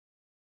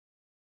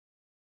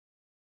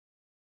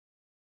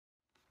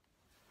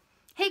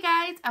Hey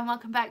guys, and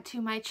welcome back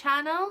to my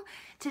channel.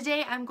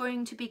 Today I'm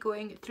going to be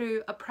going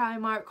through a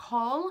Primark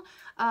haul.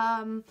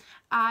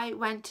 I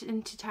went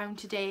into town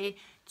today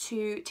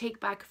to take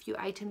back a few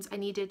items I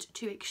needed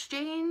to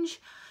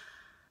exchange,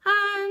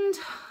 and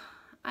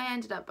I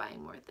ended up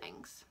buying more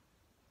things.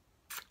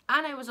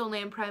 And I was only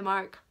in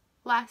Primark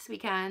last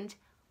weekend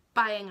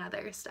buying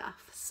other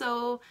stuff.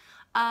 So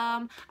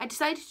I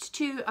decided to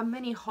do a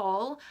mini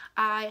haul.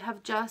 I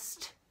have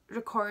just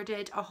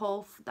recorded a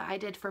haul that I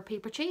did for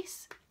Paper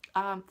Chase.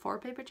 From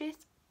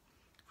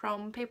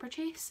Paper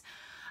Chase,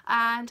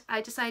 and I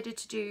decided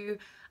to do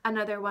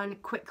another one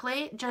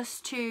quickly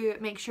just to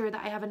make sure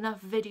that I have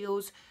enough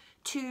videos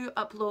to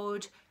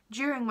upload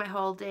during my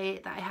holiday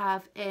that I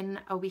have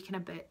in a week and a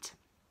bit.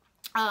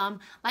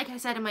 Like I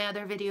said in my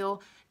other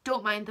video,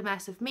 don't mind the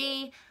mess of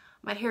me.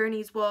 My hair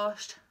needs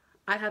washed.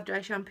 I have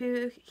dry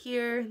shampoo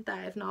here that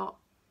I have not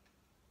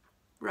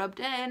rubbed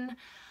in.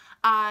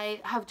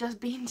 I have just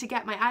been to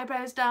get my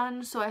eyebrows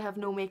done, so I have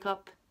no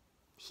makeup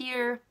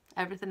here.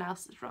 Everything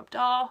else is rubbed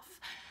off.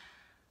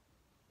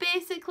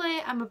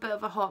 Basically, I'm a bit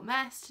of a hot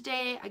mess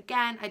today.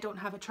 Again, I don't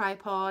have a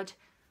tripod,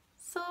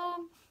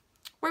 so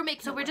we're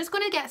just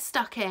going to get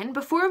stuck in.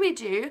 Before we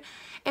do,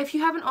 if you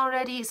haven't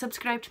already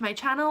subscribed to my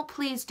channel,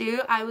 please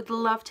do. I would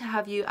love to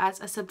have you as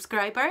a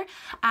subscriber,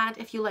 and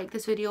if you like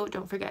this video,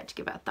 don't forget to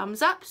give it a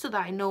thumbs up so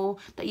that I know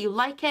that you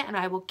like it, and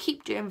I will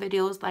keep doing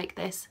videos like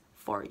this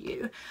for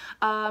you.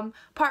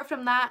 Apart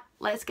from that,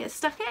 let's get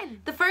stuck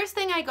in. The first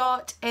thing I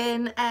got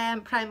in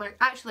Primark,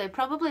 actually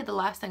probably the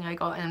last thing I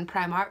got in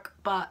Primark,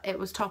 but it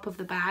was top of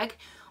the bag,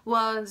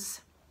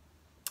 was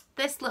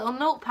this little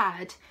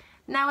notepad.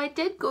 Now I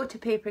did go to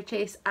Paper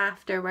Chase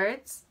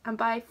afterwards and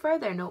buy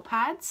further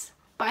notepads,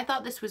 but I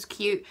thought this was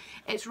cute.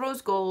 It's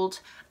rose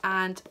gold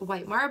and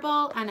white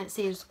marble, and it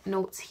says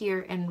notes here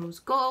in rose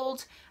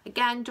gold.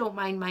 Again, don't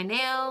mind my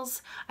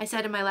nails. I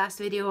said in my last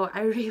video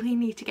I really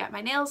need to get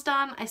my nails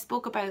done. I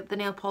spoke about the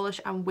nail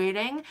polish I'm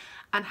wearing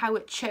and how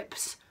it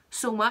chips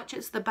so much.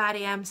 It's the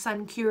Barry M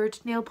Sun Cured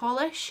nail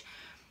polish.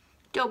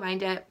 Don't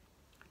mind it.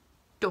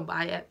 Don't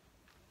buy it.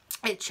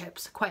 It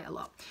chips quite a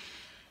lot.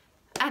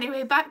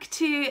 Anyway, back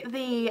to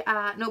the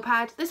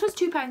notepad. This was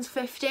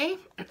 £2.50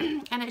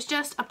 and it's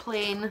just a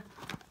plain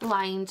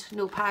lined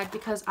notepad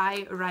because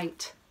I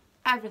write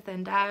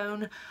everything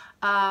down.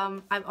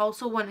 I'm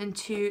also wanting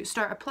to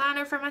start a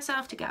planner for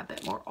myself to get a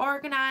bit more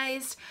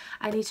organised.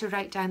 I need to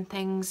write down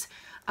things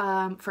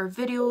for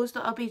videos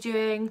that I'll be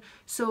doing,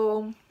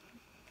 so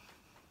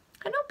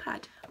a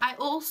notepad. I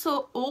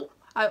also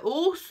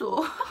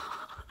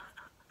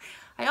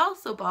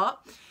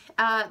bought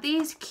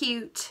these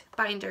cute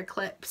binder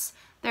clips.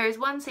 There's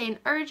one saying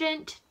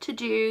urgent, to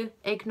do,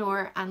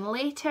 ignore and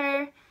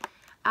later.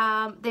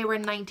 They were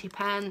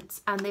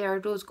 90p and they are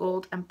rose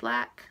gold and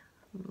black.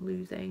 I'm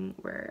losing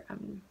where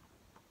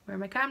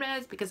my camera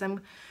is because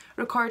I'm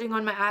recording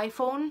on my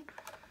iPhone,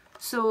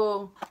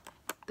 so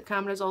the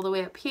camera's all the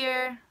way up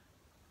here,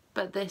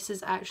 but this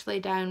is actually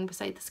down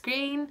beside the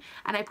screen,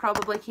 and I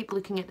probably keep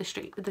looking at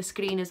the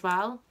screen as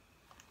well.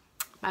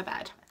 My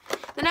bad.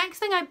 The next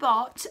thing I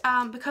bought,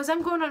 because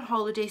I'm going on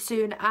holiday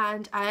soon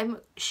and I'm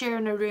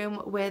sharing a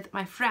room with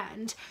my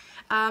friend,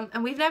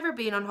 and we've never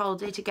been on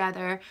holiday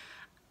together,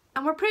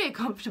 and we're pretty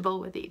comfortable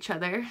with each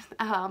other,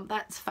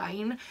 that's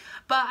fine,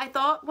 but I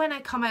thought when I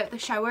come out the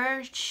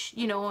shower,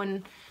 you know,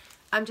 and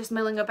I'm just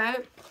milling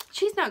about,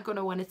 she's not going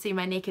to want to see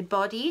my naked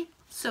body,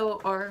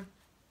 so, or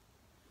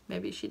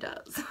maybe she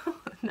does.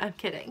 No, I'm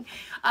kidding.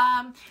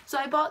 So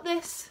I bought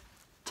this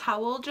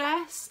towel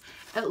dress.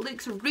 It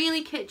looks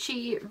really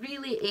kitschy,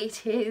 really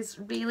 80s,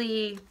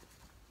 really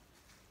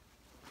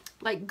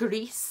like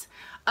Grease.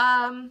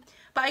 But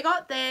I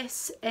got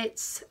this.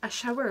 It's a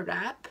shower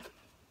wrap.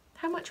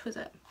 How much was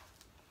it?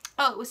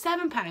 Oh, it was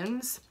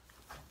 £7.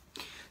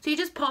 So you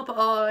just pop it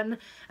on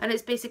and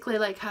it's basically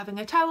like having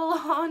a towel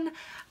on,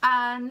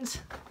 and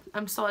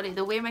I'm sorry,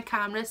 the way my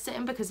camera is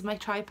sitting because my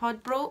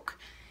tripod broke,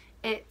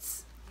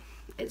 it's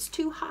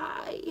too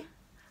high.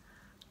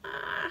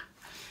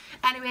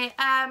 Anyway,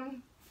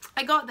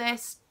 I got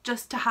this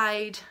just to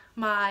hide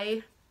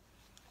my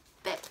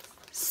bits.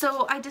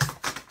 So I just,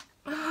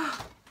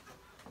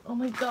 oh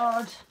my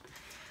god.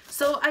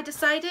 So I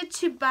decided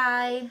to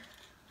buy,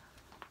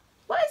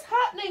 what is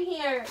happening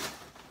here?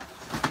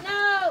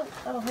 No!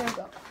 Oh, here we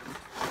go.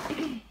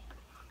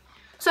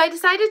 So I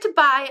decided to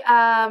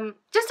buy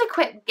just a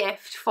quick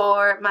gift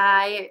for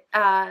my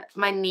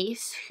my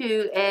niece,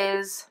 who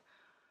is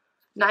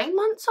 9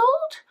 months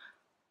old?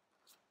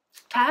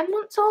 10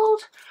 months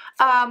old?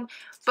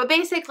 But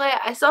basically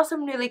I saw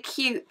some really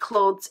cute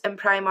clothes in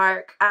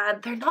Primark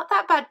and they're not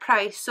that bad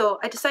price, so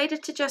I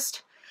decided to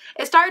just,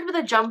 it started with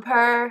a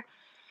jumper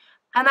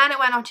and then it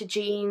went on to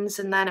jeans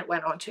and then it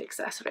went on to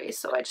accessories,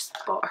 so I just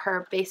bought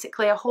her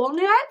basically a whole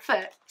new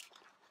outfit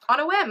on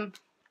a whim.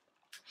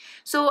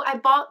 So I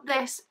bought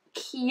this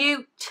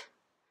cute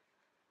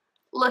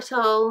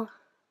little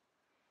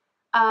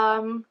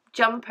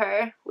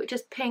jumper which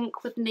is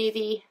pink with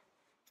navy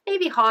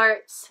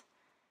hearts,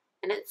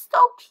 and it's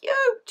so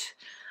cute.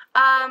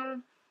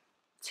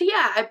 So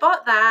yeah, I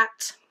bought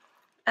that.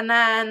 And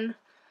then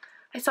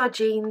I saw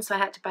jeans, so I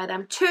had to buy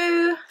them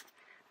too.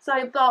 So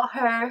I bought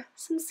her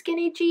some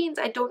skinny jeans.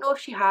 I don't know if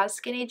she has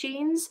skinny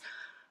jeans,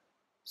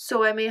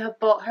 so I may have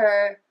bought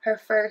her her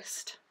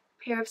first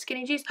pair of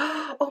skinny jeans.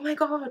 Oh my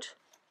god.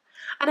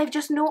 And I've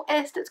just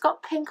noticed it's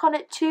got pink on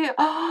it too.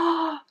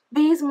 Oh,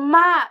 these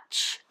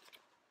match.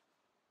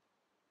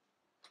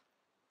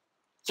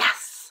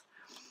 Yes.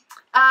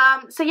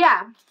 So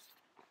yeah,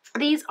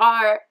 these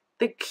are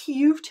the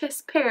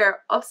cutest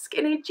pair of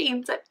skinny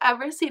jeans I've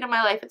ever seen in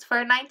my life. It's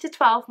for 9 to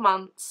 12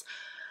 months.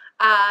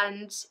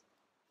 And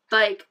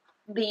like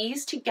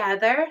these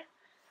together,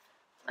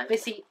 let me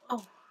see.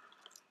 Oh,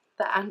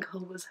 the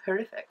angle was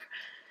horrific.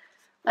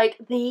 Like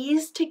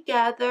these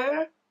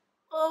together.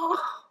 Oh.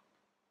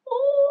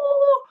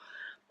 Oh.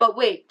 But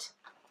wait.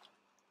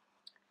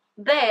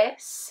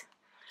 This.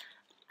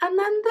 And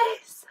then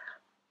this.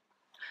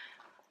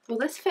 Will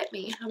this fit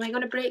me? Am I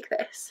going to break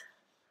this?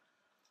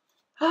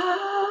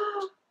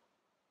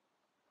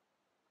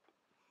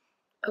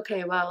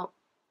 Okay, well,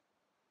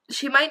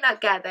 she might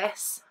not get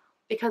this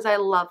because I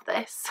love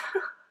this.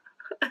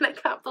 And I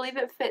can't believe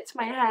it fits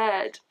my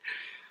head.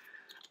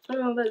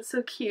 Oh, that's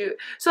so cute.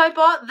 So I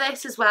bought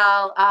this as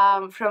well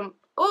from,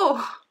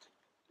 oh,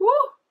 woo,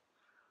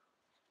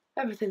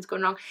 everything's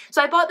going wrong.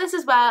 So I bought this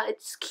as well.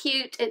 It's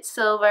cute, it's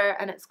silver,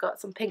 and it's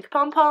got some pink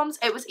pom-poms.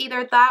 It was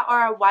either that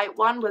or a white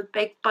one with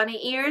big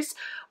bunny ears,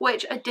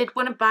 which I did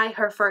want to buy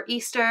her for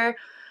Easter,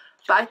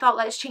 but I thought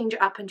let's change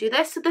it up and do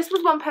this. So this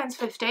was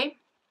 £1.50.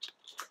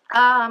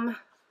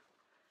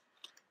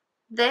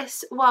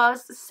 This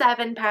was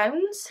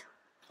 £7.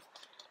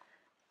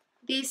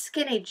 These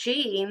skinny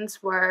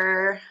jeans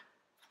were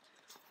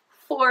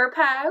 £4.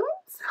 Oh,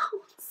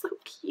 so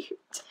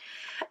cute.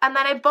 And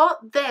then I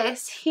bought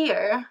this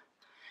here.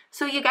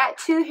 So you get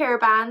 2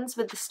 hairbands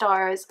with the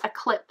stars, a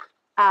clip,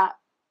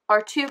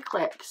 or 2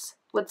 clips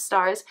with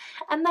stars,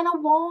 and then a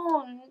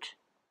wand.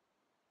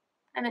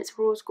 And it's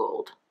rose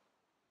gold.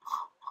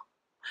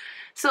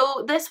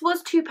 So this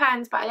was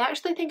 £2, but I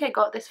actually think I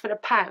got this for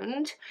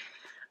 £1.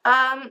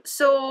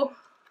 So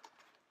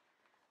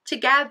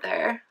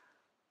together,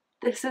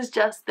 this is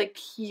just the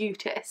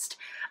cutest.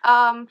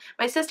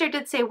 My sister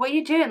did say, what are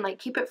you doing? Like,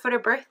 keep it for her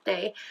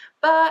birthday.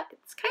 But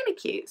it's kind of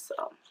cute,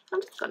 so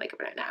I'm just gonna give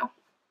it out now.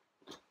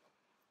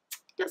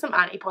 Get some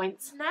Annie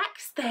points.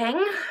 Next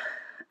thing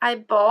I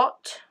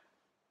bought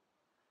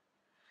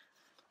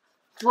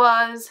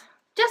was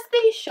just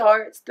these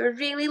shorts. They're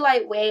really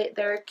lightweight.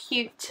 They're a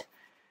cute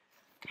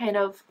kind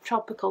of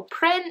tropical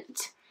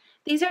print.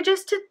 These are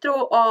just to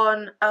throw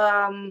on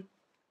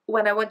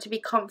when I want to be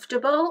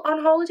comfortable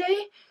on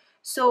holiday.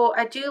 So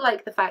I do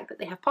like the fact that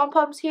they have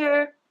pom-poms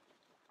here.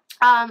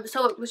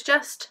 So it was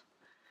just,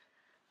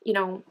 you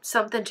know,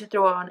 something to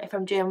throw on if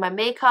I'm doing my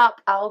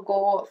makeup. I'll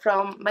go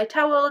from my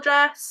towel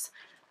dress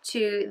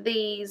to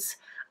these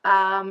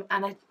and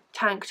a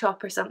tank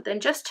top or something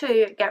just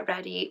to get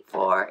ready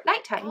for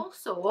nighttime.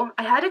 Also,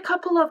 I had a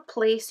couple of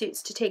play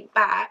suits to take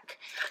back,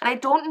 and I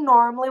don't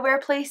normally wear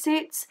play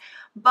suits,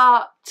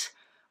 but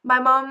my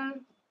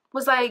mum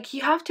was like,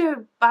 you have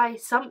to buy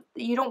some,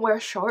 you don't wear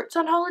shorts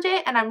on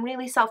holiday, and I'm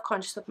really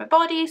self-conscious of my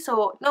body,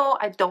 so no,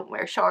 I don't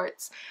wear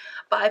shorts,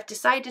 but I've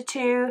decided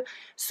to,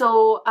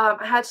 so I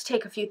had to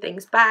take a few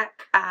things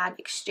back and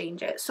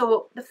exchange it.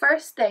 So the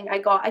first thing I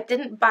got, I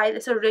didn't buy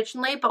this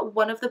originally, but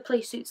one of the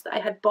play suits that I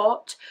had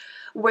bought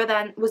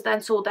was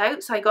then sold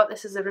out, so I got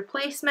this as a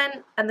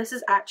replacement, and this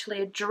is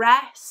actually a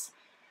dress,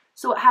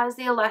 so it has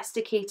the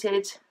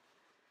elasticated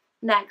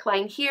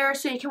neckline here,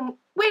 so you can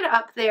wear it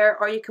up there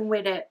or you can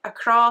wear it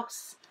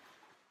across,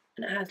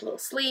 and it has little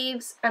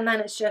sleeves, and then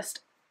it's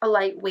just a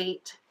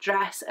lightweight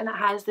dress, and it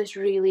has this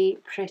really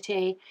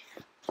pretty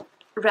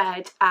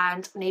red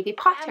and navy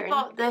pattern. I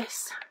bought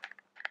this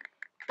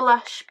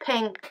blush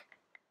pink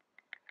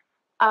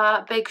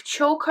big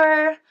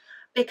choker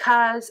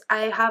because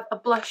I have a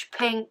blush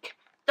pink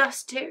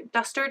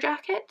duster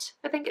jacket,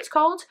 I think it's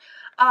called.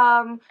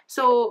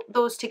 So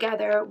those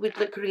together would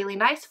look really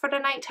nice for the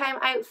nighttime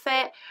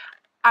outfit.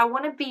 I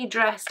want to be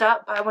dressed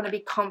up, but I want to be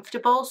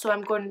comfortable, so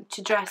I'm going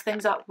to dress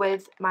things up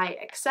with my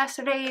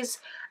accessories,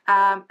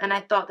 and I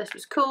thought this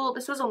was cool.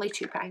 This was only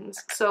 £2,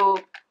 so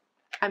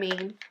I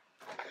mean.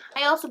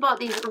 I also bought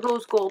these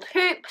rose gold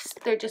hoops.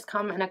 They just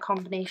come in a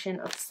combination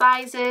of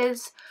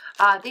sizes.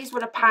 These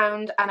were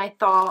 £1, and I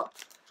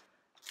thought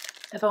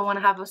if I want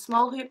to have a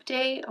small hoop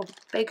day, a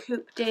big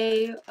hoop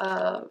day,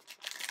 a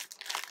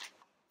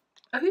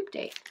hoop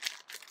day.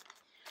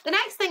 The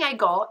next thing I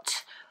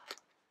got,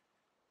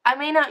 I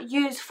may not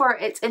use for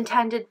its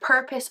intended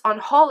purpose on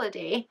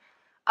holiday.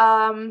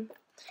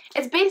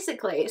 It's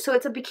basically, so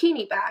it's a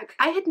bikini bag.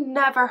 I had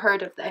never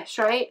heard of this,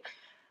 right?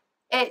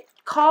 It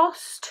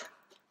cost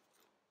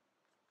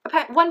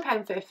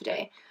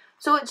 £1.50.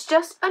 So it's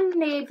just a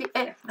navy,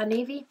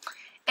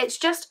 it's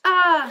just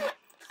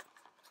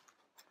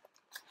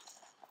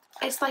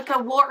it's like a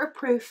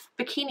waterproof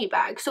bikini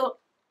bag. So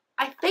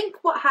I think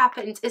what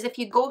happens is if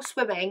you go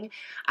swimming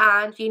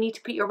and you need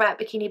to put your wet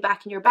bikini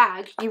back in your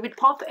bag, you would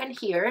pop it in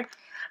here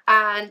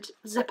and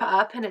zip it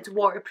up, and it's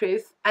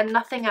waterproof and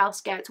nothing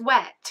else gets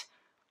wet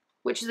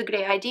which is a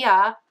great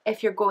idea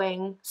if you're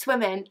going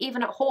swimming,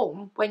 even at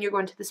home when you're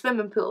going to the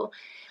swimming pool.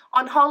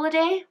 On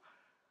holiday,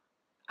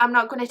 I'm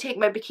not going to take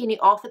my bikini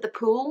off at the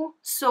pool,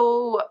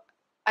 so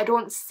I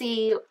don't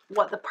see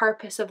what the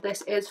purpose of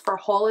this is for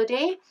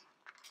holiday.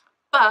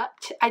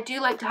 But I do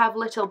like to have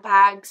little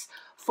bags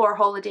for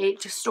holiday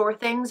to store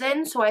things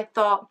in, so I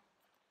thought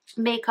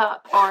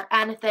makeup or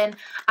anything,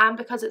 and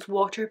because it's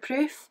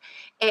waterproof,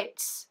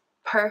 it's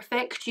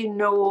perfect. You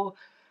know,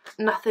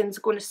 nothing's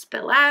going to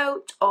spill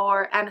out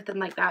or anything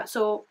like that.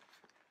 So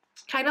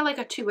kind of like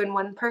a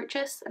 2-in-1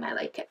 purchase, and I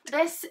like it.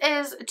 This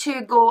is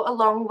to go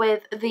along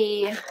with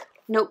the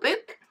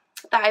notebook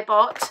that I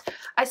bought.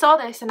 I saw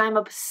this and I'm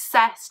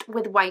obsessed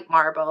with white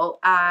marble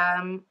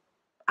and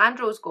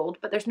rose gold,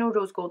 but there's no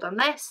rose gold on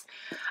this.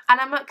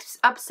 And I'm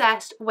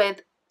obsessed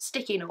with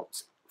sticky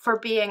notes for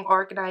being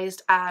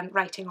organised and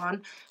writing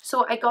on.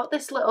 So I got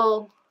this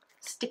little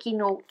sticky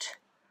note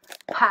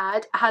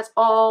pad. It has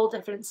all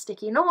different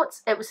sticky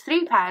notes. It was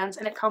 £3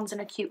 and it comes in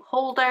a cute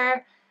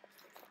holder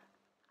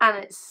and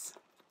it's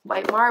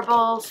white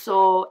marble,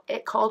 so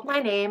it called my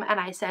name and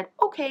I said,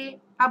 okay,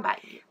 I'll buy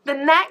it. The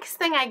next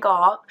thing I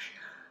got,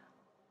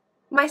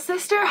 my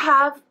sister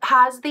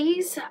has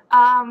these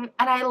and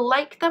I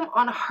like them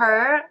on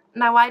her.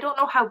 Now I don't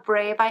know how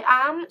brave I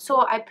am,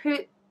 so I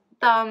put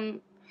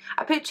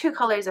 2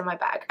 colours in my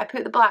bag. I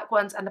put the black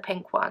ones and the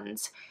pink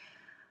ones,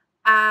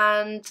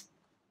 and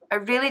I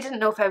really didn't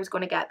know if I was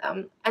going to get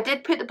them. I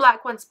did put the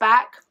black ones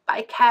back, but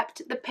I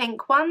kept the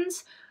pink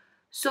ones.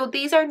 So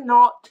these are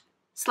not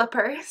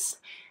slippers.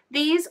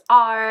 These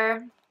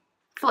are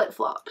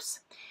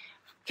flip-flops.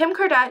 Khloe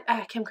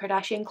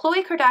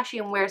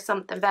Kardashian wears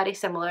something very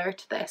similar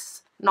to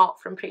this,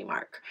 not from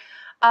Primark.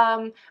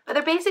 But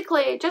they're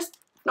basically just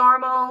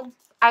normal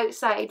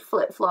outside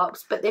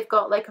flip-flops, but they've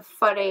got like a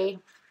furry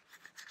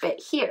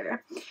bit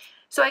here.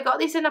 So I got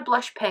these in a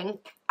blush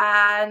pink,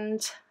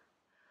 and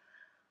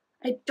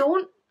I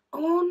don't,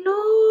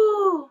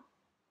 oh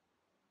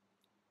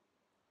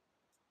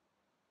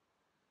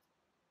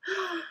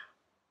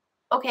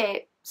no.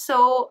 Okay,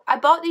 so I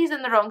bought these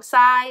in the wrong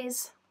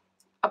size.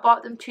 I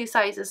bought them 2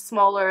 sizes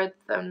smaller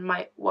than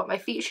what my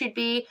feet should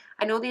be.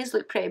 I know these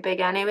look pretty big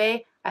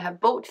anyway. I have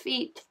boat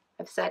feet.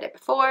 I've said it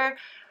before.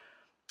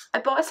 I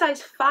bought a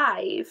size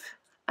 5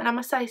 and I'm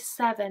a size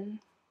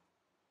 7.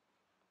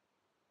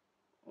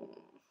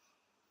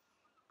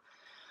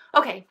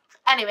 Okay,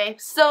 anyway,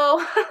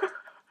 so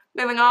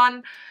moving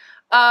on.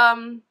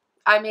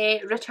 I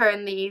may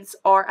return these,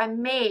 or I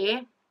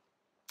may...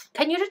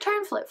 Can you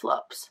return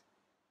flip-flops?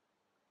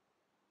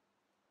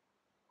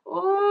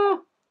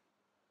 Oh,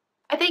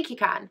 I think you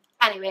can.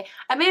 Anyway,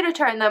 I may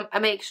return them, I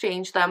may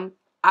exchange them.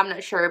 I'm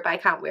not sure, but I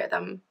can't wear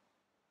them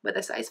with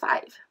a size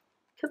 5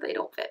 because they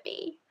don't fit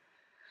me.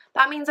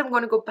 That means I'm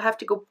going to have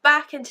to go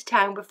back into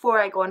town before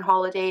I go on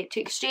holiday to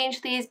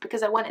exchange these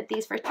because I wanted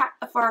these for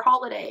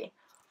holiday.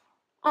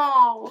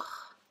 Oh,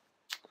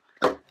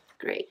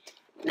 great.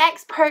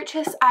 Next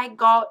purchase I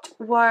got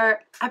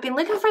were, I've been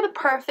looking for the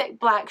perfect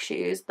black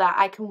shoes that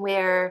I can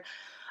wear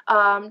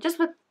just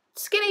with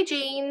skinny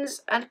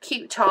jeans and a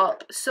cute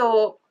top.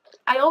 So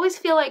I always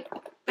feel like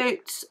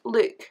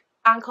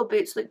ankle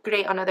boots look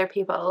great on other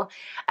people,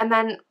 and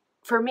then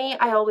for me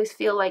I always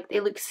feel like they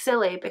look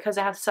silly because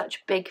I have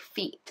such big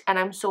feet and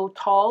I'm so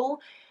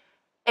tall.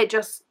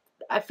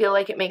 I feel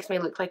like it makes me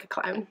look like a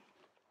clown.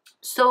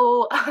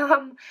 So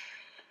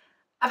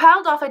I've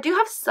held off. I do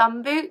have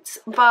some boots,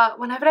 but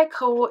whenever I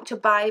go to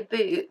buy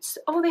boots,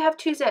 oh, they have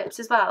 2 zips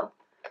as well.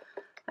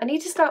 I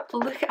need to start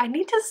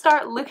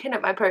looking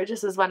at my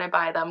purchases when I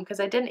buy them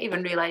because I didn't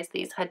even realise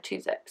these had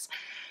 2 zips.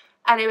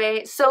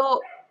 Anyway,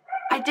 so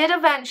I did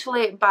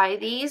eventually buy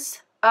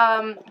these.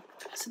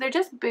 So they're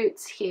just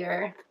boots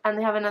here and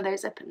they have another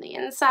zip in the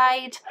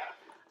inside.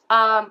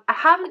 I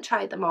haven't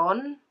tried them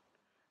on.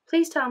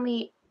 Please tell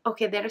me,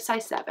 okay, they're a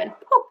size 7.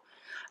 Whew.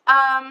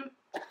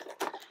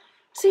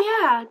 So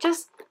yeah,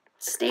 just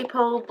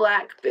staple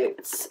black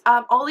boots.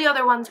 All the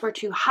other ones were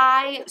too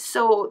high,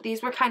 so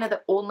these were kind of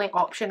the only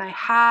option I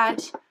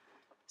had.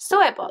 So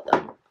I bought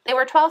them. They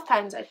were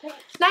 £12, I think.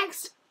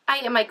 Next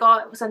item I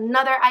got was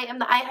another item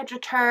that I had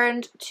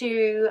returned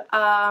to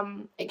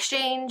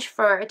exchange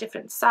for a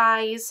different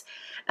size.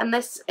 And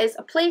this is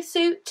a play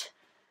suit.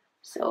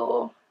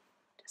 So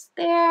just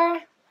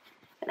there.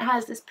 It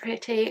has this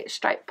pretty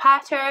striped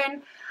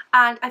pattern.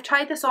 And I've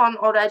tried this on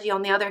already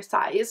on the other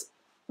size.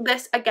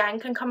 This again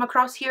can come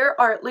across here,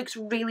 or it looks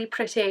really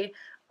pretty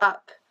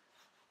up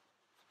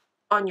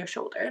on your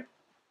shoulder.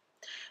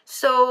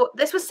 So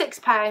this was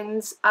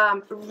 £6,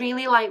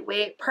 really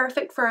lightweight,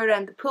 perfect for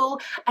around the pool,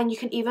 and you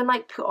can even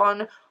like put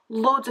on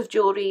loads of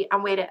jewellery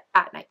and wear it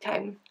at night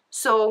time.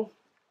 So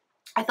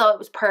I thought it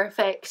was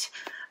perfect.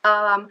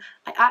 I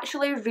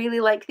actually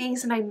really like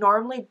these and I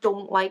normally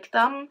don't like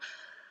them.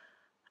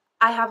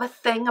 I have a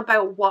thing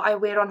about what I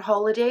wear on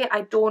holiday.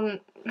 I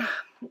don't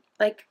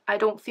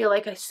feel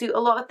like I suit a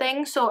lot of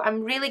things, so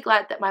I'm really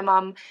glad that my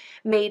mum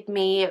made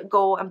me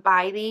go and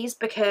buy these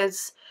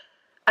because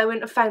I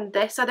wouldn't have found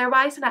this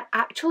otherwise, and I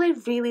actually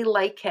really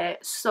like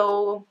it,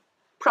 so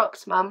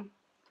props, mum.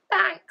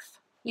 thanks.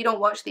 You don't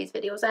watch these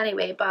videos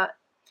anyway, but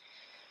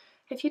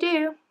if you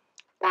do,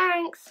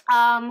 thanks.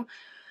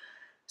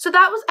 So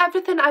that was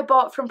everything I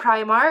bought from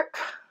Primark.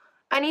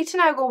 I need to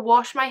now go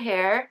wash my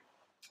hair,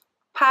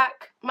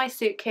 pack my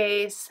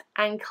suitcase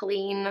and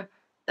clean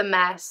the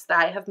mess that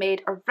I have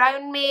made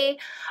around me.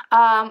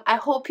 I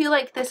hope you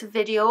like this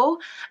video.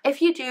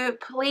 If you do,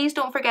 please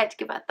don't forget to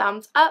give it a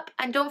thumbs up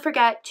and don't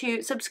forget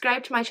to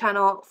subscribe to my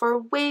channel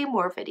for way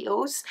more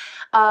videos.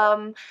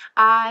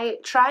 I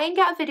try and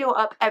get a video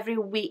up every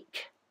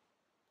week.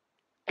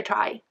 I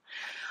try.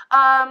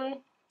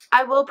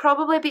 I will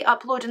probably be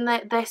uploading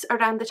this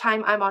around the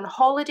time I'm on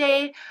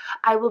holiday.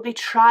 I will be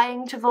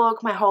trying to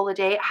vlog my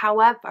holiday.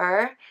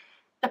 However,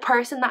 the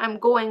person that I'm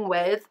going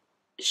with,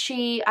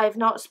 I've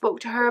not spoke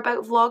to her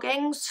about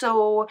vlogging,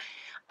 so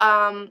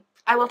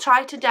I will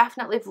try to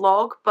definitely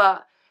vlog,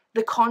 but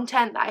the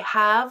content that I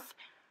have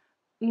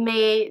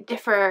may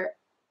differ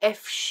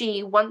if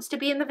she wants to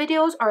be in the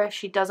videos or if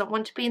she doesn't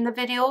want to be in the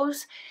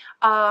videos,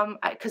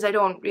 because I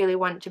don't really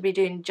want to be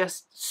doing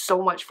just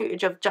so much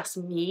footage of just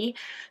me.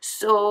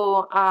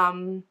 So I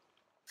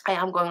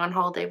am going on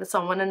holiday with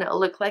someone and it'll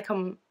look like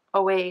I'm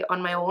away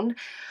on my own.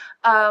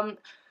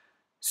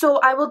 So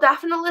I will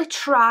definitely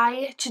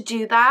try to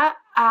do that,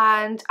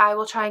 and I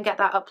will try and get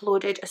that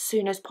uploaded as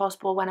soon as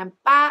possible when I'm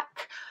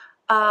back.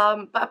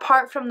 But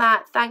apart from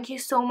that, thank you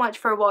so much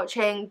for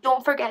watching.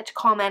 Don't forget to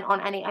comment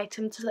on any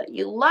items that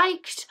you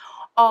liked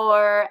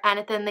or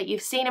anything that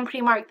you've seen in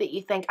Primark that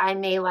you think I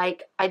may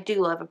like. I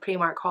do love a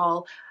Primark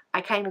haul. I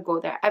kind of go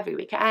there every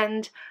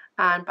weekend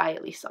and buy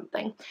at least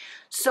something.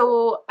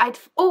 So I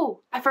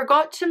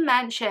forgot to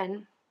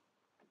mention,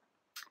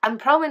 I'm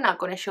probably not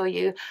going to show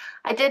you,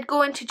 I did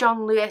go into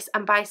John Lewis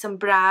and buy some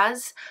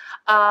bras,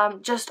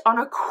 just on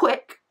a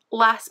quick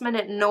last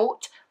minute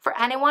note. For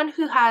anyone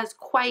who has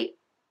quite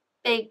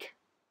big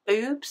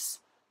boobs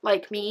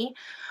like me,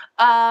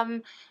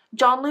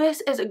 John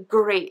Lewis is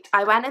great.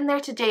 I went in there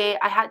today.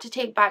 I had to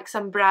take back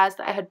some bras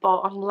that I had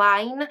bought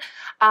online,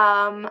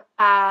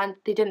 and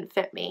they didn't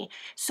fit me,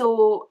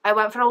 so I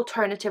went for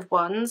alternative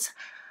ones.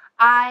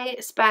 I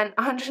spent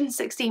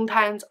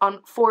 £116 on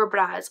 4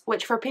 bras,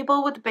 which for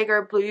people with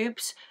bigger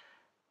boobs,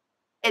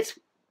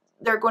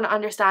 they're going to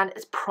understand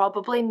it's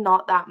probably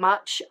not that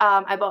much.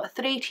 I bought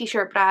 3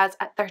 t-shirt bras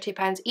at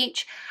 £30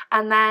 each,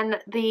 and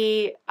then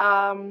the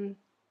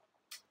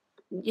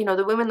you know,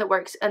 the woman that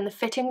works in the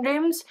fitting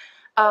rooms,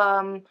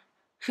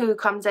 who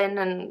comes in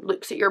and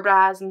looks at your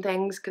bras and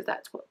things, because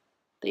that's what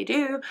they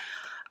do,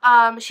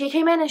 she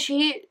came in and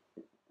she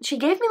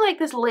gave me like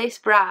this lace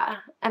bra,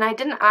 and I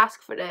didn't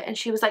ask for it, and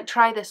she was like,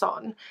 try this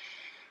on.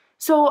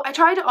 So I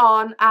tried it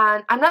on,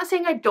 and I'm not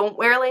saying I don't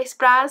wear lace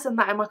bras and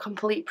that I'm a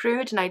complete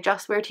prude and I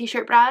just wear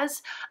t-shirt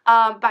bras,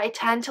 but I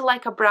tend to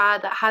like a bra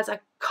that has a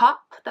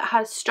cup, that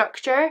has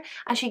structure,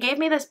 and she gave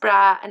me this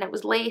bra and it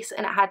was lace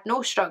and it had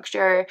no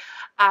structure,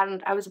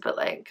 and I was a bit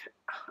like,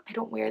 I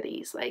don't wear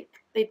these,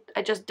 like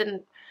I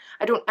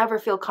don't ever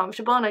feel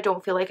comfortable and I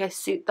don't feel like I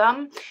suit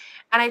them.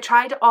 And I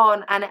tried it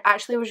on and it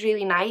actually was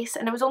really nice,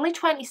 and it was only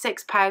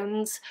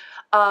 £26.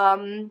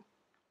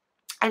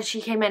 And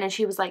she came in and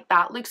she was like,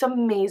 that looks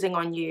amazing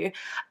on you.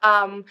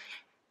 I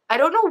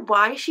don't know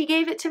why she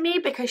gave it to me,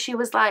 because she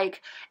was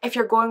like, if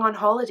you're going on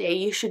holiday,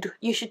 you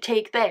should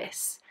take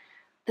this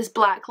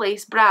black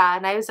lace bra.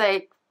 And I was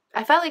like,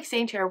 I felt like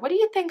saying to her, what do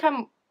you think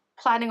I'm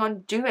planning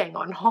on doing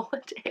on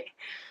holiday?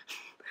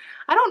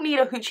 I don't need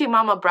a hoochie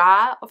mama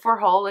bra for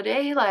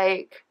holiday.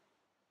 Like,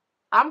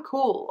 I'm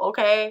cool,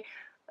 okay?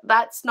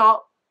 That's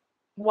not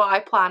what I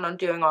plan on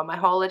doing on my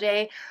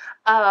holiday.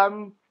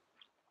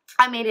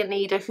 I may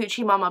need a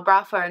hoochie mama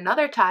bra for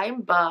another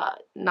time,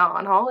 but not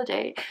on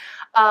holiday.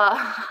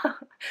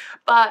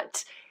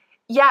 But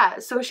yeah,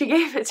 so she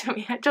gave it to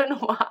me. I don't know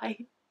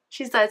why.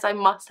 She says I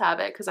must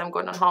have it because I'm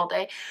going on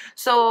holiday.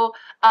 So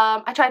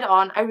I tried it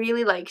on. I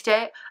really liked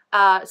it.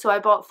 So I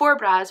bought 4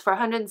 bras for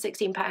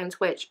 £116,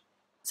 which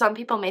some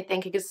people may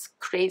think is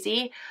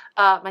crazy.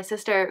 My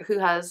sister, who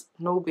has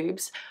no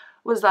boobs,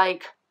 was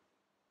like,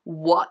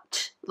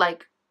 what?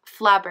 Like,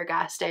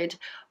 flabbergasted.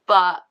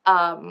 But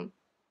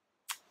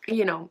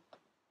you know,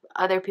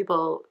 other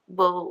people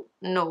will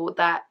know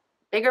that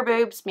bigger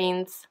boobs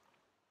means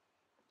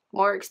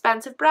more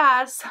expensive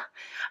bras.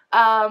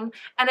 And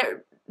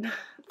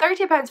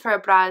 £30 for a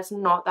bra is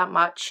not that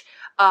much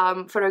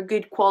for a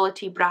good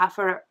quality bra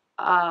for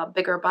a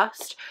bigger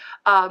bust.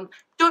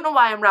 Don't know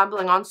why I'm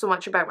rambling on so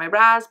much about my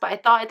bras, but I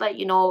thought I'd let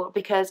you know,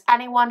 because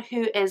anyone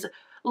who is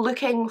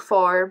looking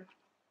for,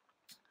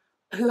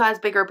 who has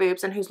bigger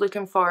boobs and who's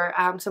looking for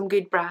some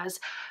good bras,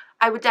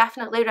 I would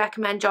definitely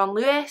recommend John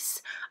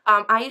Lewis.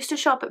 I used to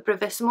shop at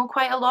Bravissimo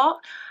quite a lot,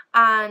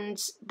 and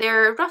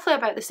they're roughly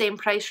about the same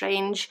price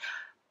range.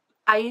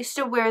 I used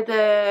to wear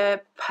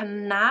the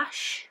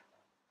Panache,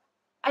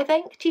 I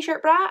think,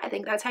 t-shirt bra. I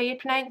think that's how you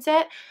pronounce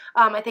it.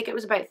 I think it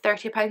was about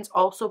 £30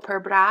 also per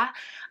bra,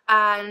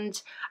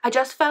 and I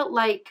just felt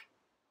like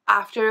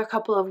after a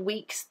couple of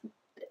weeks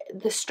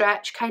the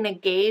stretch kind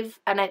of gave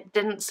and it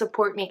didn't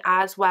support me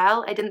as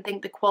well. I didn't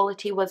think the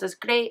quality was as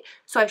great,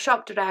 so I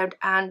shopped around,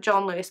 and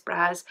John Lewis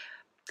bras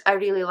I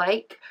really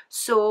like.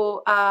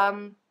 So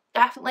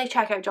definitely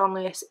check out John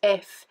Lewis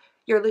if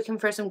you're looking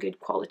for some good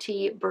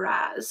quality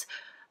bras.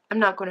 I'm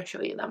not going to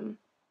show you them.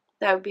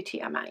 That would be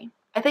TMI.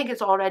 I think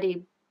it's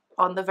already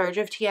on the verge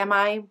of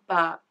TMI,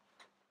 but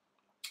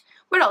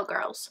we're all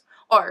girls.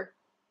 Or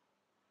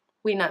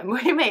we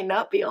may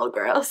not be all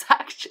girls,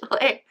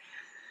 actually.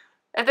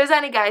 If there's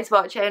any guys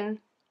watching,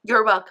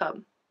 you're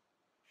welcome.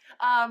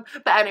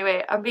 But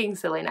anyway, I'm being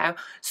silly now.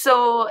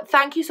 So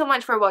thank you so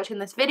much for watching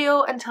this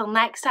video. Until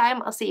next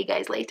time, I'll see you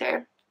guys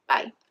later.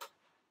 Bye.